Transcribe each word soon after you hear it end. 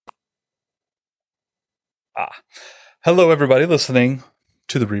Ah, hello, everybody listening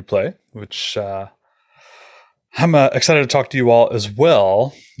to the replay, which I'm excited to talk to you all as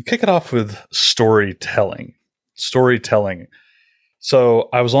well. Kick it off with storytelling. Storytelling. So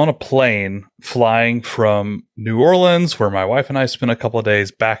I was on a plane flying from New Orleans, where my wife and I spent a couple of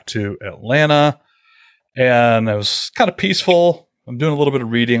days, back to Atlanta, and it was kind of peaceful. I'm doing a little bit of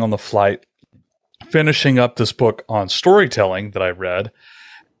reading on the flight, finishing up this book on storytelling that I read,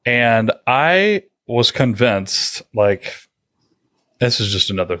 and I was convinced, like, this is just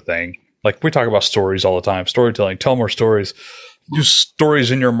another thing. Like, we talk about stories all the time, storytelling, tell more stories, use stories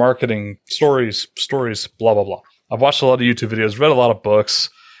in your marketing, stories, blah, blah, blah. I've watched a lot of YouTube videos, read a lot of books.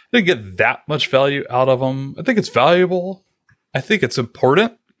 Didn't get that much value out of them. I think it's valuable. I think it's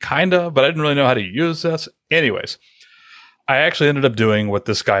important, kind of, but I didn't really know how to use this. Anyways, I actually ended up doing what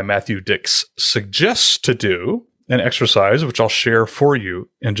this guy, Matthew Dicks, suggests to do, an exercise, which I'll share for you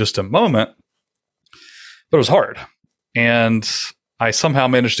in just a moment. But it was hard. And I somehow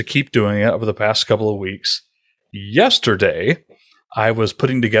managed to keep doing it over the past couple of weeks. Yesterday, I was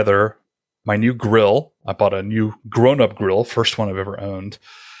putting together my new grill. I bought a new grown-up grill, first one I've ever owned.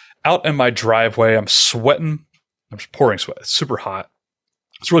 Out in my driveway, I'm sweating. I'm just pouring sweat. It's super hot.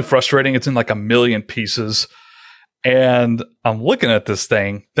 It's really frustrating. It's in like a million pieces. And I'm looking at this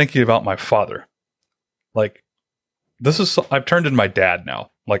thing, thinking about my father. Like, I've turned into my dad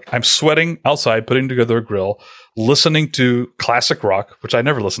now. Like, I'm sweating outside, putting together a grill, listening to classic rock, which I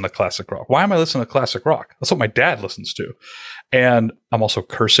never listen to classic rock. Why am I listening to classic rock? That's what my dad listens to. And I'm also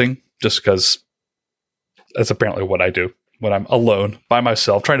cursing, just because that's apparently what I do when I'm alone by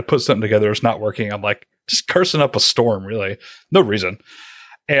myself, trying to put something together. It's not working. I'm like just cursing up a storm, really. No reason.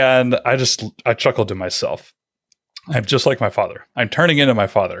 And I chuckled to myself. I'm just like my father. I'm turning into my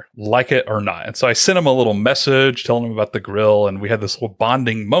father, like it or not. And so I sent him a little message telling him about the grill, and we had this little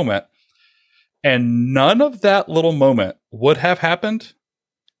bonding moment. And none of that little moment would have happened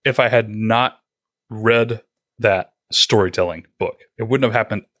if I had not read that storytelling book. It wouldn't have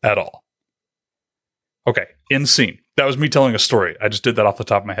happened at all. Okay, end scene. That was me telling a story. I just did that off the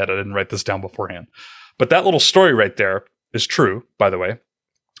top of my head. I didn't write this down beforehand. But that little story right there is true, by the way.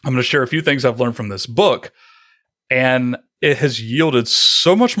 I'm going to share a few things I've learned from this book. And it has yielded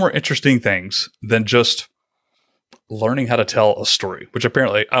so much more interesting things than just learning how to tell a story, which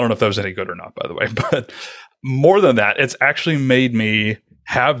apparently, I don't know if that was any good or not, by the way, but more than that, it's actually made me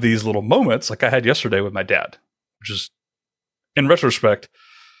have these little moments like I had yesterday with my dad, which is, in retrospect,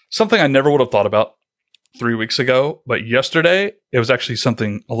 something I never would have thought about 3 weeks ago. But yesterday, it was actually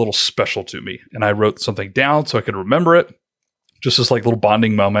something a little special to me. And I wrote something down so I could remember it. Just this like little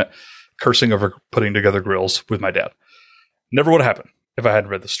bonding moment, cursing over putting together grills with my dad. Never would have happened if I hadn't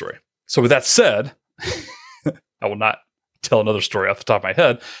read the story. So with that said, I will not tell another story off the top of my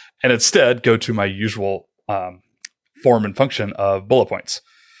head, and instead go to my usual form and function of bullet points.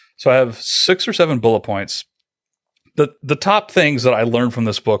 So I have 6 or 7 bullet points. The top things that I learned from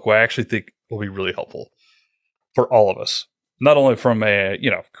this book, what I actually think will be really helpful for all of us, not only from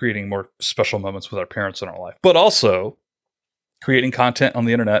creating more special moments with our parents in our life, but also creating content on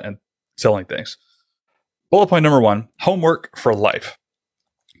the internet and selling things. Bullet point number 1, homework for life.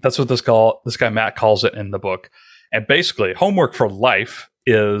 That's what this guy Matt calls it in the book. And basically, homework for life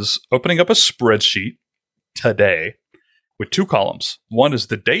is opening up a spreadsheet today with 2 columns. One is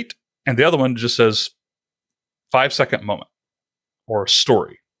the date, and the other one just says 5-second moment or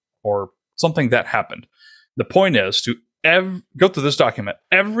story or something that happened. The point is to go through this document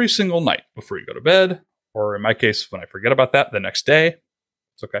every single night before you go to bed, or in my case, when I forget about that, the next day.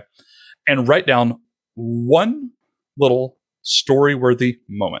 It's okay. And write down one little story-worthy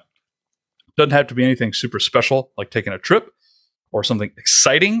moment. Doesn't have to be anything super special, like taking a trip, or something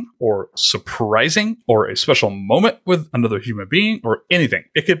exciting, or surprising, or a special moment with another human being, or anything.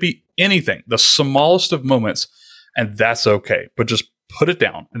 It could be anything, the smallest of moments, and that's okay. But just put it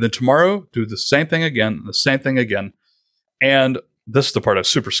down. And then tomorrow, do the same thing again, the same thing again. And this is the part I'm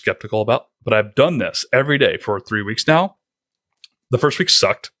super skeptical about, but I've done this every day for 3 weeks now. The first week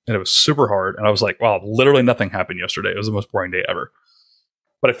sucked, and it was super hard. And I was like, wow, literally nothing happened yesterday. It was the most boring day ever.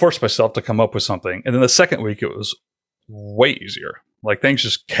 But I forced myself to come up with something. And then the second week, it was way easier. Like, things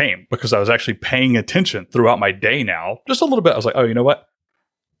just came because I was actually paying attention throughout my day now. Just a little bit. I was like, oh, you know what?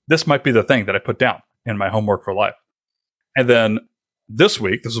 This might be the thing that I put down in my homework for life. And then this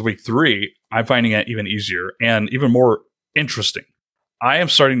week, this is week 3, I'm finding it even easier and even more interesting. I am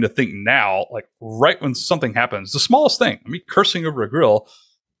starting to think now, like right when something happens, the smallest thing, me cursing over a grill,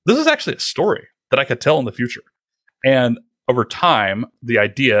 this is actually a story that I could tell in the future. And over time, the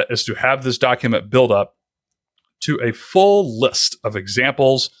idea is to have this document build up to a full list of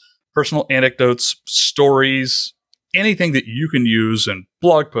examples personal anecdotes, stories, anything that you can use in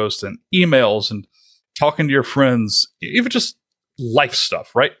blog posts and emails and talking to your friends, even just life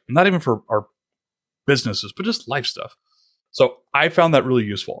stuff, right? Not even for our businesses, but just life stuff. So I found that really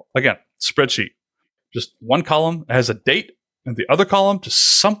useful. Again, spreadsheet, just one column has a date and the other column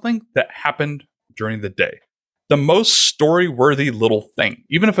just something that happened during the day. The most story-worthy little thing,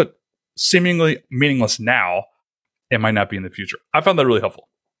 even if it's seemingly meaningless now, it might not be in the future. I found that really helpful.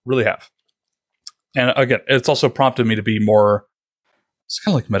 Really have. And again, it's also prompted me to be more, it's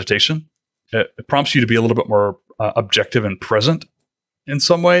kind of like meditation. It prompts you to be a little bit more objective and present in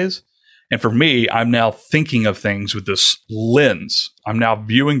some ways. And for me, I'm now thinking of things with this lens. I'm now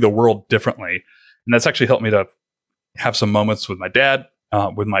viewing the world differently. And that's actually helped me to have some moments with my dad,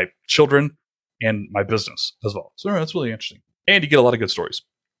 with my children, and my business as well. So that's really interesting. And you get a lot of good stories.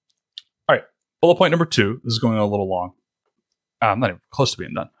 All right. Bullet point number 2. This is going a little long. I'm not even close to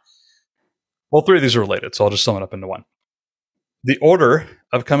being done. Well, 3 of these are related, so I'll just sum it up into one. The order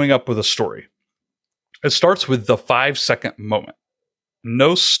of coming up with a story. It starts with the 5-second moment.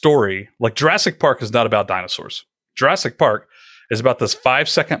 No story, like Jurassic Park is not about dinosaurs. Jurassic Park is about this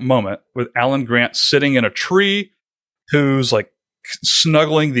 5-second moment with Alan Grant sitting in a tree who's like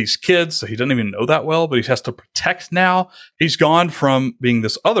snuggling these kids that he doesn't even know that well, but he has to protect now. He's gone from being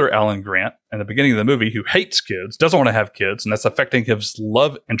this other Alan Grant in the beginning of the movie who hates kids, doesn't want to have kids, and that's affecting his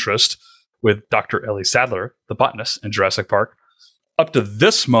love interest with Dr. Ellie Sattler, the botanist in Jurassic Park, up to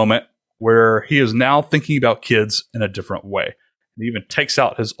this moment where he is now thinking about kids in a different way. He even takes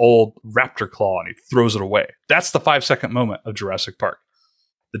out his old raptor claw and he throws it away. That's the 5-second moment of Jurassic Park.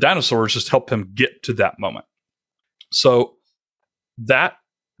 The dinosaurs just helped him get to that moment. So the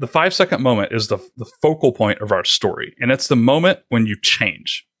 5-second moment is the focal point of our story. And it's the moment when you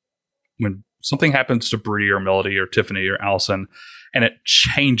change. When something happens to Bree or Melody or Tiffany or Allison, and it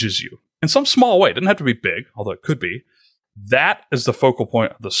changes you in some small way. It doesn't have to be big, although it could be. That is the focal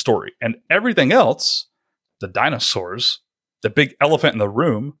point of the story. And everything else, the dinosaurs, the big elephant in the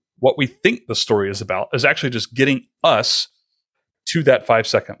room, what we think the story is about is actually just getting us to that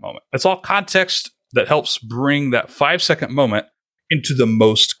 5-second moment. It's all context that helps bring that 5-second moment into the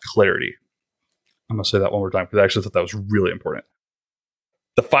most clarity. I'm going to say that one more time because I actually thought that was really important.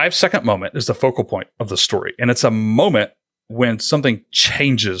 The 5-second moment is the focal point of the story. And it's a moment when something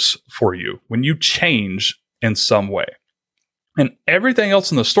changes for you, when you change in some way. And everything else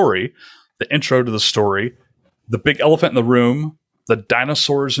in the story, the intro to the story, the big elephant in the room, the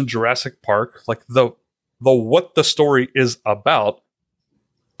dinosaurs in Jurassic Park, like the what the story is about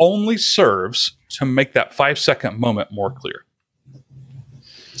only serves to make that 5-second moment more clear.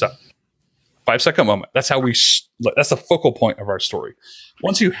 So 5-second moment. That's that's the focal point of our story.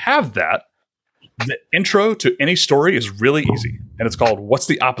 Once you have that, the intro to any story is really easy. And it's called, what's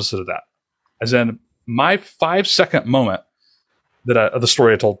the opposite of that? As in my 5-second moment of the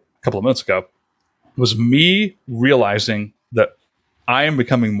story I told a couple of minutes ago was me realizing that I am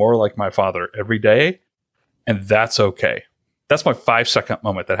becoming more like my father every day, and that's okay. That's my 5-second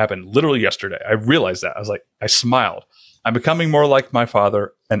moment that happened literally yesterday. I realized that. I smiled. I'm becoming more like my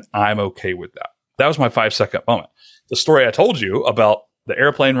father, and I'm okay with that. That was my 5-second moment. The story I told you about the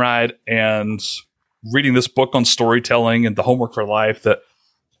airplane ride and reading this book on storytelling and the homework for life that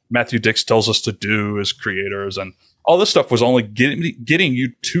Matthew Dix tells us to do as creators, and all this stuff was only getting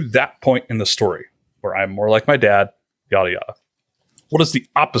you to that point in the story where I'm more like my dad, yada, yada. What is the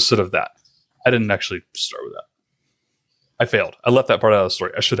opposite of that? I didn't actually start with that. I failed. I left that part out of the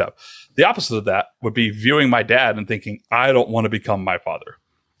story. I should have. The opposite of that would be viewing my dad and thinking, I don't want to become my father.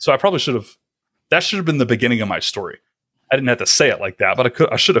 So I probably that should have been the beginning of my story. I didn't have to say it like that,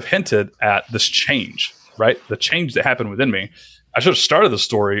 but I should have hinted at this change, right? The change that happened within me. I should have started the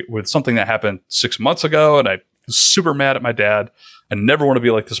story with something that happened 6 months ago, and I was super mad at my dad and never want to be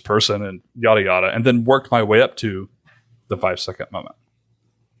like this person and yada, yada, and then worked my way up to the 5-second moment.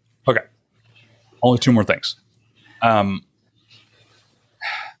 Okay. Only 2 more things.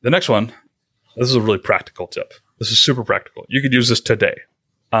 The next one, this is a really practical tip. This is super practical. You could use this today.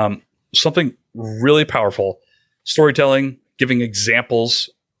 Something really powerful, storytelling, giving examples,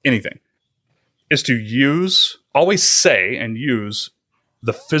 anything, is to always say and use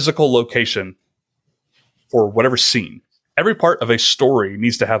the physical location for whatever scene. Every part of a story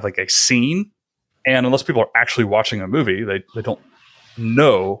needs to have like a scene. And unless people are actually watching a movie, they don't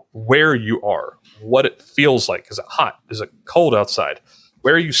know where you are, what it feels like. Is it hot? Is it cold outside?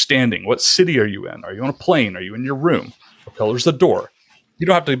 Where are you standing? What city are you in? Are you on a plane? Are you in your room? What color is the door? You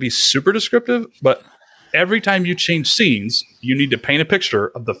don't have to be super descriptive, but every time you change scenes, you need to paint a picture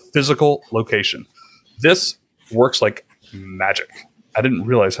of the physical location. This works like magic. I didn't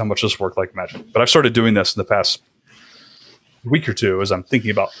realize how much this worked like magic. But I've started doing this in the past week or two as I'm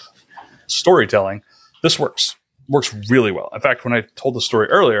thinking about storytelling. This works really well. In fact, when I told the story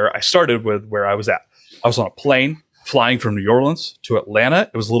earlier, I started with where I was at. I was on a plane flying from New Orleans to Atlanta.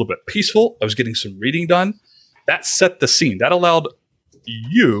 It was a little bit peaceful. I was getting some reading done. That set the scene. That allowed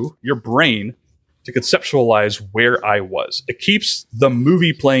your brain, to conceptualize where I was. It keeps the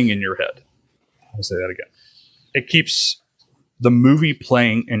movie playing in your head. I'll say that again. It keeps the movie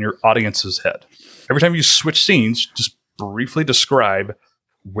playing in your audience's head. Every time you switch scenes, just briefly describe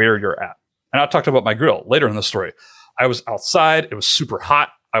where you're at. And I talked about my grill later in the story. I was outside. It was super hot.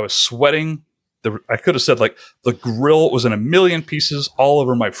 I was sweating. I could have said like the grill was in a million pieces all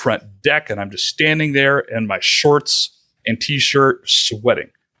over my front deck, and I'm just standing there in my shorts and t-shirt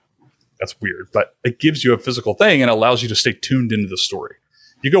sweating. That's weird, but it gives you a physical thing and allows you to stay tuned into the story.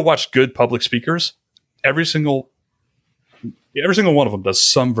 You go watch good public speakers. Every single one of them does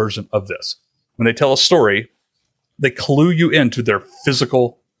some version of this. When they tell a story, they clue you into their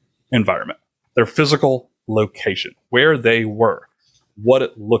physical environment, their physical location, where they were, what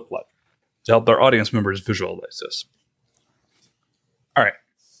it looked like, to help their audience members visualize this. All right,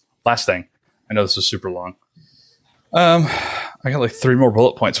 last thing. I know this is super long. I got like 3 more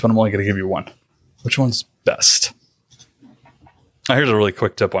bullet points, but I'm only going to give you one. Which one's best? Here's a really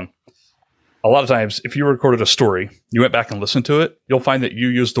quick tip one. A lot of times, if you recorded a story, you went back and listened to it, you'll find that you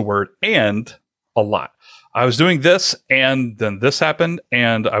use the word "and" a lot. I was doing this, and then this happened,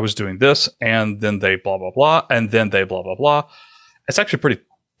 and I was doing this, and then they blah, blah, blah, and then they blah, blah, blah. It's actually a pretty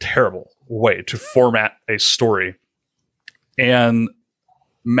terrible way to format a story. And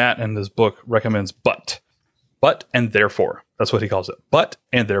Matt in his book recommends but and therefore. That's what he calls it. But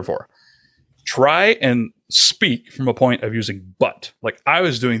and therefore. Try and speak from a point of using but. Like, I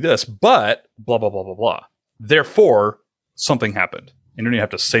was doing this, but blah, blah, blah, blah, blah. Therefore, something happened. You don't even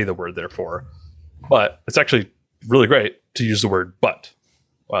have to say the word therefore. But it's actually really great to use the word but.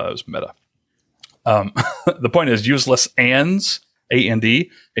 Wow, that was meta. The point is, use less ands,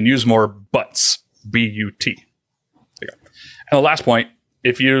 A-N-D, and use more buts, B-U-T. There you go. And the last point,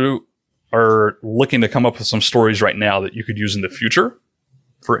 if you are looking to come up with some stories right now that you could use in the future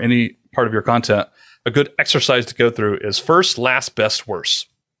for any part of your content, a good exercise to go through is first, last, best, worst.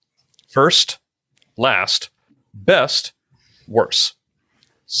 First, last, best, worst.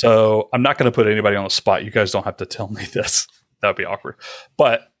 So I'm not going to put anybody on the spot. You guys don't have to tell me this. That would be awkward.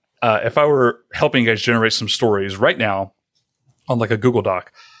 But if I were helping you guys generate some stories right now on like a Google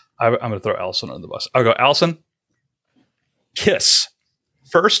Doc, I'm going to throw Allison under the bus. I'll go, Allison, kiss.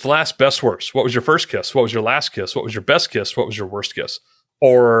 First, last, best, worst. What was your first kiss? What was your last kiss? What was your best kiss? What was your worst kiss?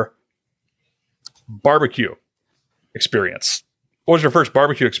 Or barbecue experience. What was your first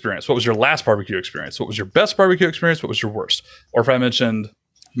barbecue experience? What was your last barbecue experience? What was your best barbecue experience? What was your worst? Or if I mentioned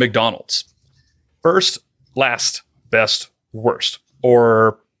McDonald's, first, last, best, worst.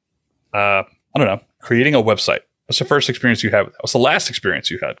 Or, I don't know, creating a website. What's the first experience you had with that? What's the last experience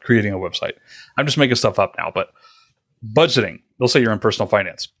you had creating a website? I'm just making stuff up now, but budgeting. They'll say you're in personal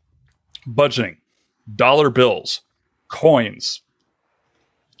finance. Budgeting, dollar bills, coins,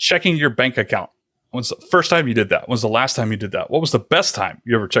 checking your bank account. When's the first time you did that? When's the last time you did that? What was the best time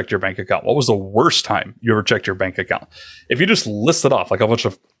you ever checked your bank account? What was the worst time you ever checked your bank account? If you just listed off like a bunch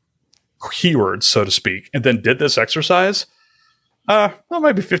of keywords, so to speak, and then did this exercise, well,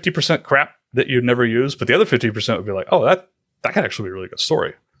 maybe 50% crap that you'd never use, but the other 50% would be like, oh, that could actually be a really good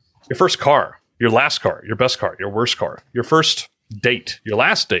story. Your first car, your last car, your best car, your worst car, your first date, your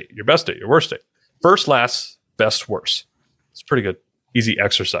last date, your best date, your worst date. First, last, best, worst. It's pretty good. Easy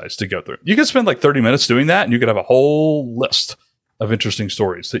exercise to go through. You could spend like 30 minutes doing that, and you could have a whole list of interesting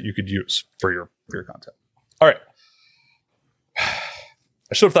stories that you could use for your content. All right.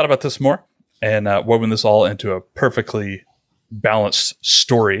 I should have thought about this more and woven this all into a perfectly balanced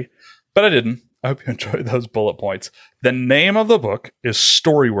story, but I didn't. I hope you enjoyed those bullet points. The name of the book is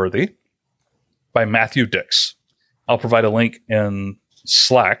Storyworthy by Matthew Dicks. I'll provide a link in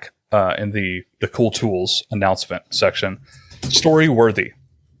Slack in the Cool Tools announcement section. Storyworthy,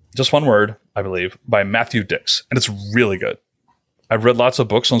 just one word, I believe, by Matthew Dicks. And it's really good. I've read lots of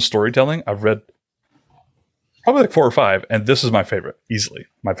books on storytelling. I've read probably like 4 or 5, and this is my favorite, easily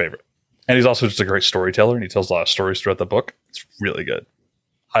my favorite. And he's also just a great storyteller, and he tells a lot of stories throughout the book. It's really good.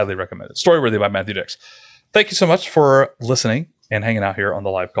 Highly recommended. Storyworthy by Matthew Dicks. Thank you so much for listening and hanging out here on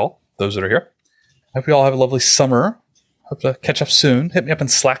the live call, those that are here. I hope you all have a lovely summer. Hope to catch up soon. Hit me up in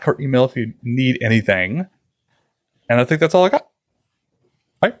Slack or email if you need anything. And I think that's all I got.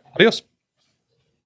 All right. Adios.